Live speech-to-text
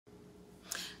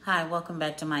Hi, welcome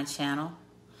back to my channel.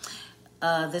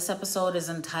 This episode is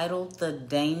entitled The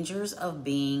Dangers of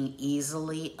Being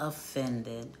Easily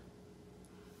Offended.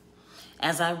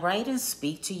 As I write and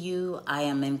speak to you, I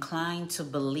am inclined to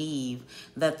believe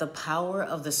that the power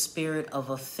of the spirit of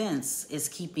offense is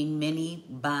keeping many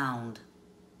bound.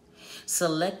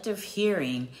 Selective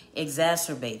hearing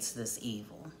exacerbates this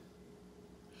evil.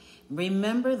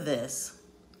 Remember this.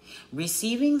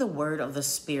 Receiving the word of the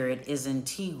Spirit is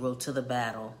integral to the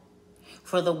battle,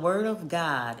 for the word of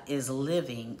God is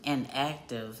living and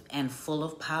active and full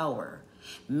of power,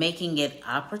 making it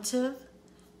operative,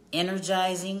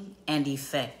 energizing, and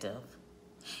effective.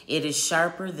 It is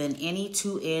sharper than any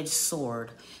two-edged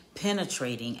sword,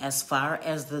 penetrating as far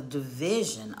as the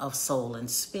division of soul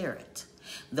and spirit,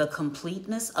 the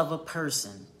completeness of a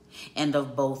person, and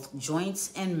of both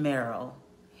joints and marrow,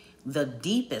 the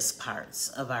deepest parts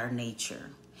of our nature,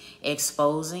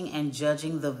 exposing and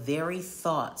judging the very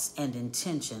thoughts and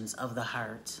intentions of the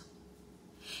heart.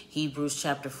 Hebrews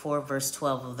chapter 4, verse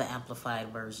 12 of the Amplified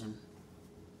Version.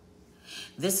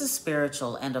 This is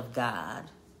spiritual and of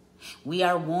God. We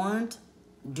are warned,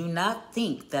 do not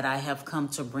think that I have come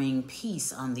to bring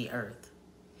peace on the earth.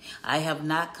 I have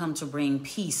not come to bring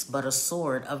peace, but a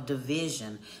sword of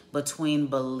division between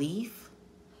belief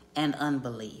and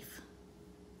unbelief.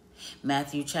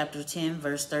 Matthew chapter 10,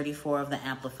 verse 34 of the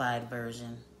Amplified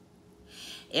Version.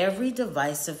 Every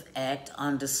divisive act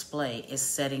on display is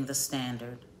setting the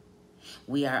standard.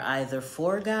 We are either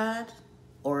for God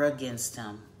or against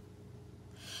Him.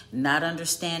 Not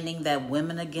understanding that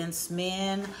women against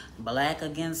men, black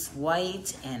against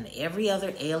white, and every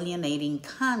other alienating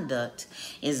conduct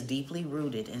is deeply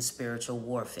rooted in spiritual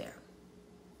warfare.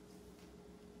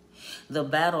 The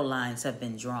battle lines have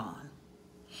been drawn.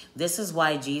 This is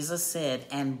why Jesus said,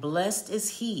 "And blessed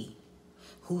is he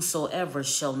whosoever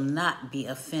shall not be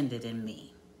offended in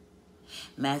me."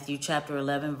 Matthew chapter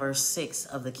 11, verse 6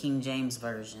 of the King James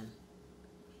Version.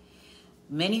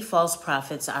 Many false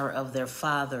prophets are of their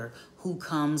father, who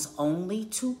comes only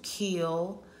to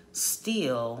kill,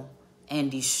 steal, and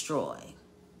destroy.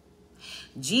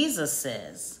 Jesus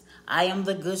says, "I am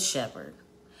the good shepherd.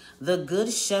 The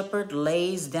good shepherd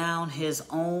lays down his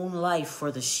own life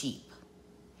for the sheep.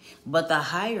 But the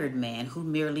hired man who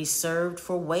merely served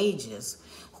for wages,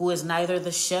 who is neither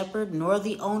the shepherd nor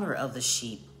the owner of the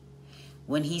sheep,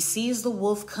 when he sees the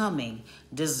wolf coming,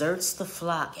 deserts the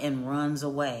flock and runs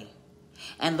away.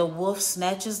 And the wolf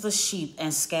snatches the sheep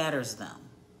and scatters them.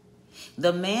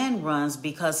 The man runs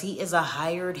because he is a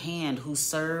hired hand who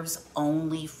serves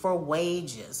only for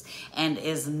wages and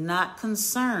is not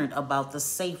concerned about the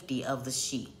safety of the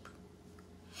sheep."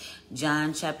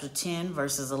 John chapter 10,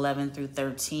 verses 11 through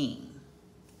 13.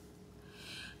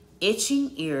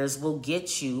 Itching ears will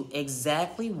get you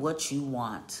exactly what you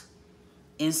want.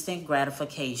 Instant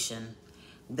gratification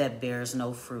that bears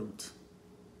no fruit.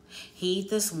 Heed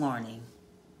this warning.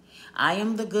 I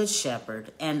am the good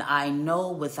shepherd, and I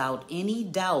know without any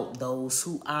doubt those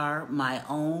who are my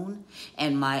own,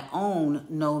 and my own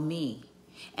know me,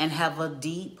 and have a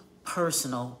deep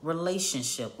personal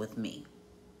relationship with me.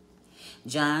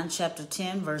 John chapter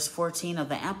 10, verse 14 of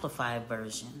the Amplified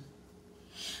Version.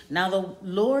 Now the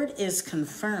Lord is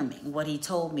confirming what he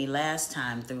told me last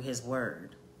time through his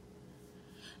word.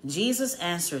 Jesus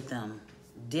answered them,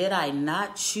 "Did I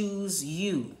not choose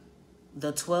you,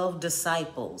 the 12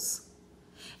 disciples,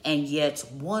 and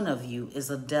yet one of you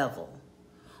is a devil,"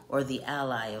 or the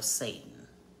ally of Satan?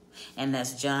 And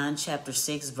that's John chapter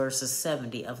 6, verses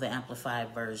 70 of the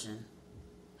Amplified Version.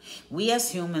 We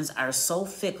as humans are so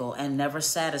fickle and never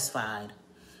satisfied,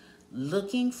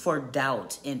 looking for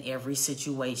doubt in every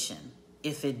situation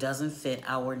if it doesn't fit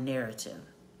our narrative.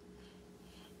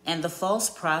 And the false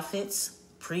prophets,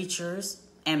 preachers,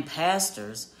 and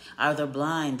pastors are the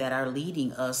blind that are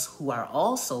leading us, who are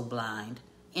also blind,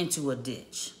 into a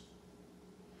ditch.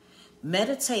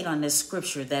 Meditate on this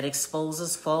scripture that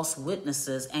exposes false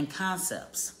witnesses and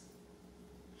concepts.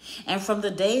 And from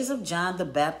the days of John the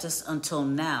Baptist until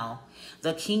now,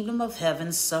 the kingdom of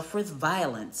heaven suffereth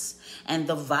violence, and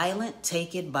the violent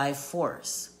take it by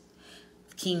force.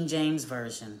 King James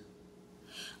Version.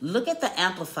 Look at the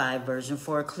Amplified Version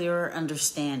for a clearer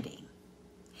understanding.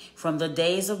 From the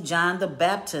days of John the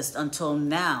Baptist until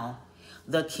now,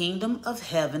 the kingdom of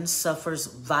heaven suffers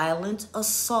violent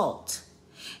assault,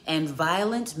 and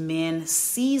violent men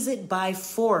seize it by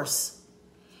force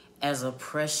as a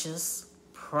precious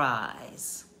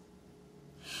prize.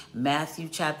 Matthew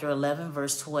chapter 11,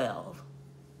 verse 12.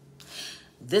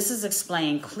 This is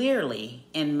explained clearly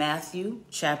in Matthew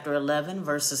chapter 11,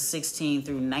 verses 16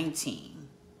 through 19.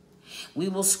 We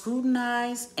will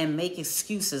scrutinize and make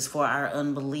excuses for our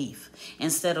unbelief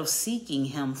instead of seeking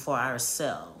Him for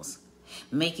ourselves,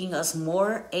 making us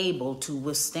more able to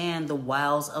withstand the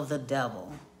wiles of the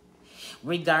devil.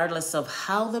 Regardless of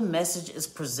how the message is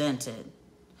presented,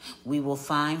 we will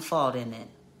find fault in it.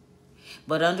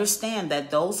 But understand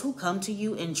that those who come to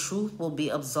you in truth will be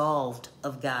absolved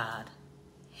of God.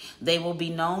 They will be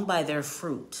known by their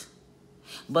fruit.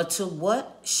 But to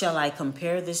what shall I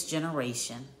compare this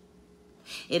generation?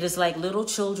 It is like little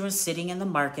children sitting in the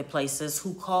marketplaces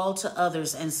who call to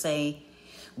others and say,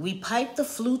 "We piped the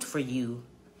flute for you,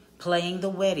 playing the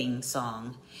wedding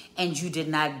song, and you did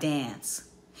not dance.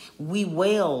 We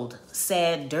wailed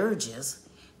sad dirges,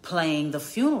 playing the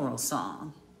funeral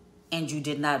song, and you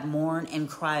did not mourn and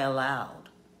cry aloud.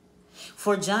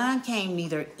 For John came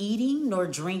neither eating nor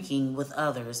drinking with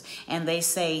others, and they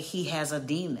say he has a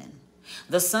demon.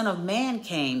 The Son of Man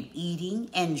came eating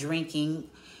and drinking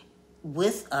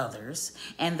with others,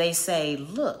 and they say,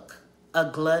 look, a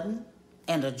glutton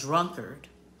and a drunkard,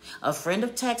 a friend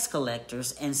of tax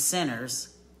collectors and sinners,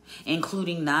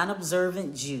 including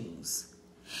non-observant Jews.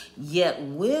 Yet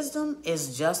wisdom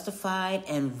is justified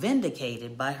and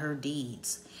vindicated by her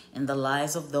deeds in the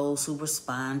lives of those who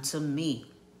respond to me."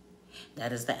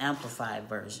 That is the Amplified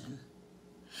version.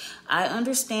 I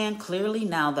understand clearly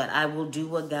now that I will do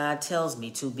what God tells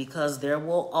me to, because there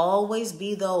will always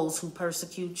be those who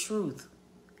persecute truth.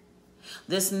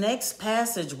 This next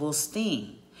passage will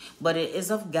sting, but it is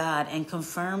of God and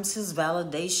confirms His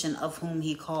validation of whom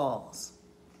He calls.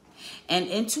 "And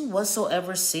into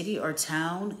whatsoever city or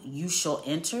town you shall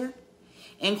enter,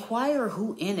 inquire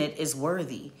who in it is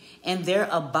worthy, and there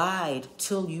abide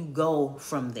till you go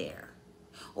from there,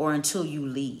 or until you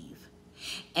leave.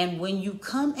 And when you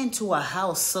come into a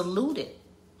house, salute it,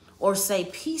 or say,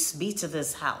 peace be to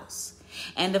this house.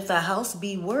 And if the house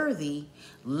be worthy,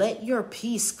 let your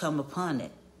peace come upon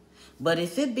it. But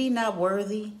if it be not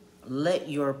worthy, let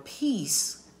your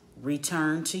peace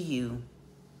return to you."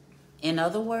 In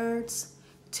other words,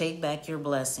 take back your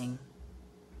blessing.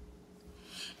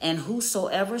 "And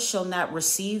whosoever shall not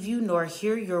receive you nor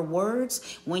hear your words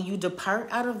when you depart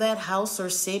out of that house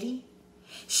or city,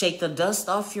 shake the dust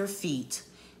off your feet,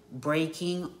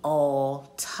 breaking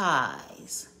all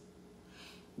ties.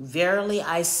 Verily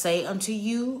I say unto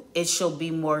you, it shall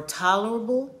be more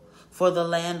tolerable for the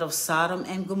land of Sodom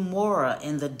and Gomorrah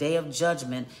in the day of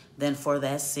judgment than for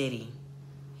that city."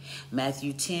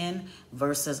 Matthew 10,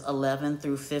 verses 11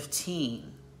 through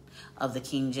 15 of the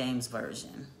King James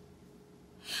Version.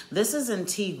 This is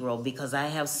integral because I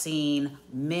have seen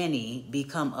many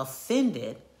become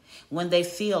offended when they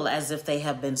feel as if they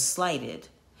have been slighted,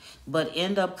 but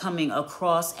end up coming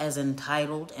across as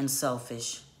entitled and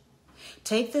selfish.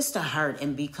 Take this to heart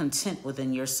and be content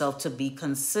within yourself to be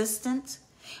consistent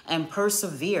and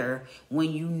persevere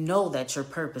when you know that your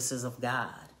purpose is of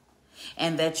God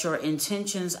and that your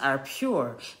intentions are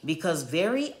pure, because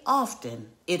very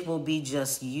often it will be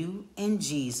just you and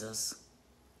Jesus.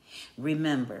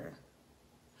 Remember,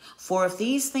 for if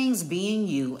these things be in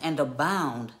you and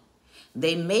abound,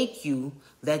 they make you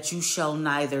that you shall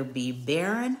neither be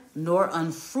barren nor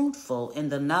unfruitful in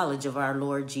the knowledge of our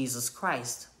Lord Jesus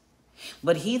Christ.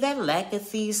 But he that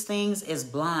lacketh these things is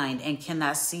blind and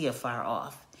cannot see afar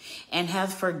off, and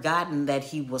hath forgotten that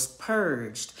he was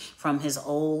purged from his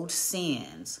old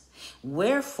sins.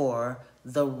 Wherefore,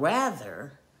 the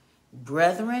rather,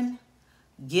 brethren,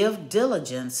 give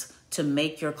diligence to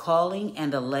make your calling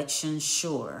and election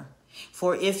sure.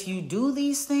 For if you do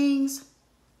these things,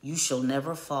 you shall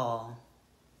never fall.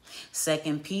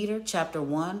 2 Peter chapter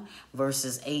 1,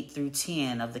 verses 8 through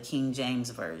 10 of the King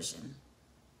James Version.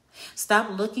 Stop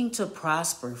looking to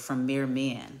prosper from mere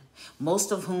men,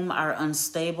 most of whom are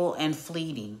unstable and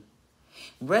fleeting.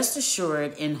 Rest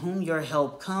assured in whom your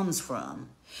help comes from,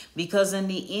 because in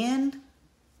the end,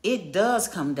 it does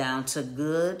come down to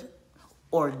good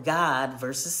or God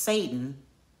versus Satan,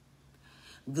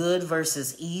 good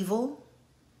versus evil,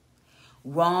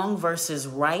 wrong versus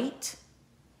right,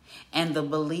 and the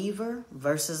believer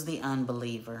versus the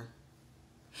unbeliever.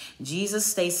 Jesus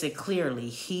states it clearly: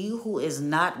 he who is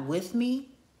not with me,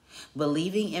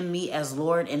 believing in me as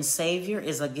Lord and Savior,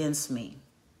 is against me.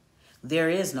 There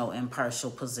is no impartial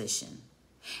position.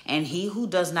 And he who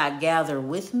does not gather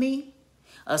with me,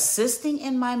 assisting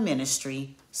in my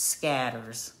ministry,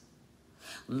 scatters.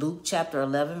 Luke chapter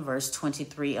 11, verse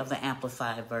 23 of the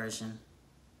Amplified Version.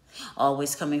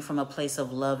 Always coming from a place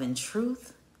of love and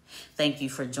truth. Thank you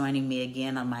for joining me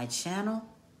again on my channel.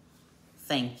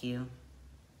 Thank you.